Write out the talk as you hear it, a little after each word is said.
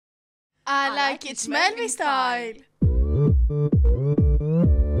I like it Shmelvis style.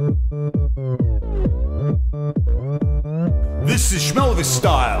 This is Shmelvis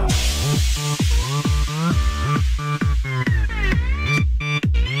Style.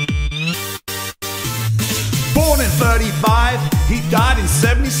 Born in 35, he died in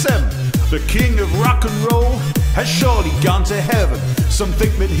 77. The king of rock and roll has surely gone to heaven. Some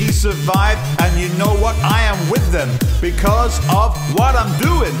think that he survived, and you know what? I am with them because of what I'm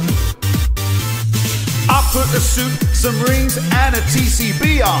doing. I put a suit, some rings, and a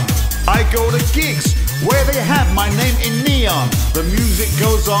TCB on. I go to gigs where they have my name in neon. The music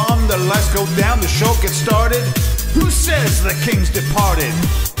goes on, the lights go down, the show gets started. Who says the king's departed?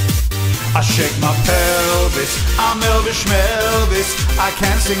 I shake my pelvis, I'm Elvis Shmelvis. I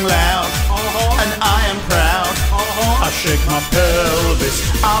can sing loud, and I am proud. I shake my pelvis,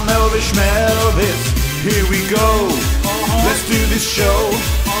 I'm Elvis Shmelvis. Here we go, let's do this show.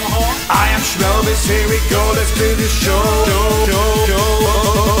 I am Shmelvis, here we go, let's do this show.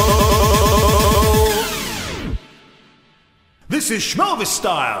 This is Shmelvis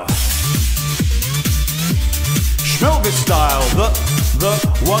Style. Shmelvis Style, the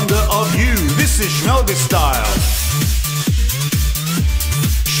wonder of you. This is Shmelvis Style.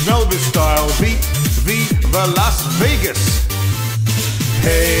 Shmelvis Style, viva Las Vegas.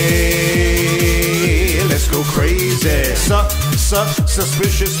 Hey, let's go crazy.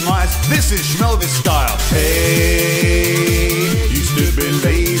 Suspicious minds. This is Shmelvis Style. Hey, used to be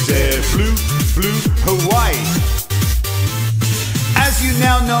lazy. Blue Hawaii. As you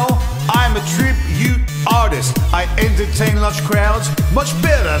now know, I'm a tribute artist. I entertain large crowds much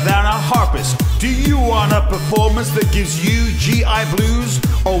better than a harpist. Do you want a performance that gives you GI blues,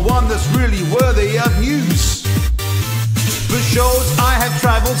 or one that's really worthy of news? For shows I have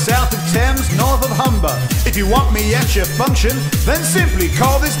traveled south of Thames, north of Humber. If you want me at your function, then simply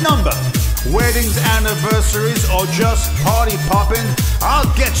call this number. Weddings, anniversaries, or just party popping,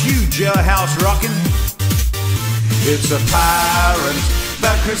 I'll get you jailhouse rocking. It's apparent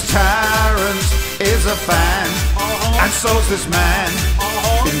that Chris Tarrant is a fan, and so's this man.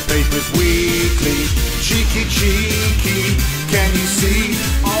 In Papers Weekly, cheeky, can you see?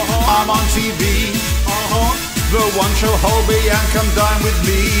 I'm on TV, the one show Hobie, and come dine with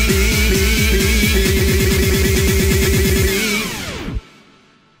me.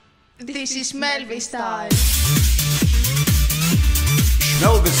 This is Shmelvis style.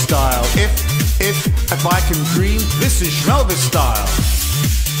 Shmelvis Style, if I can dream, this is Shmelvis Style.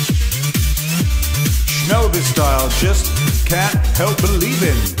 Shmelvis Style, just can't help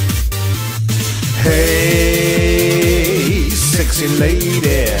believing. Hey, sexy lady,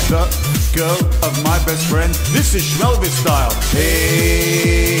 the girl of my best friend. This is Shmelvis Style.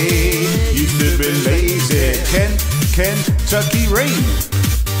 Hey, used to be lazy. Kentucky Rain.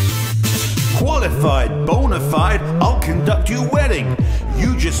 Qualified, bona fide, I'll conduct your wedding.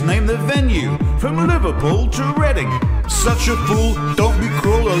 You just name the venue, from Liverpool to Reading. Such a fool, don't be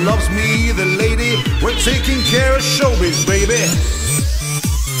cruel, or loves me, the lady. We're taking care of showbiz, baby.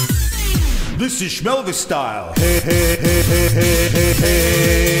 This is Shmelvis Style. Hey,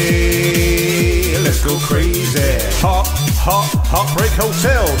 let's go crazy. Heartbreak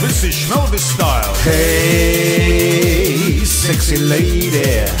Hotel. This is Shmelvis Style. Hey, sexy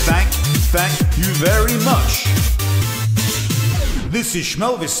lady. Thank you very much. This is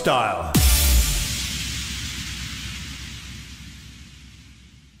Shmelvis Style.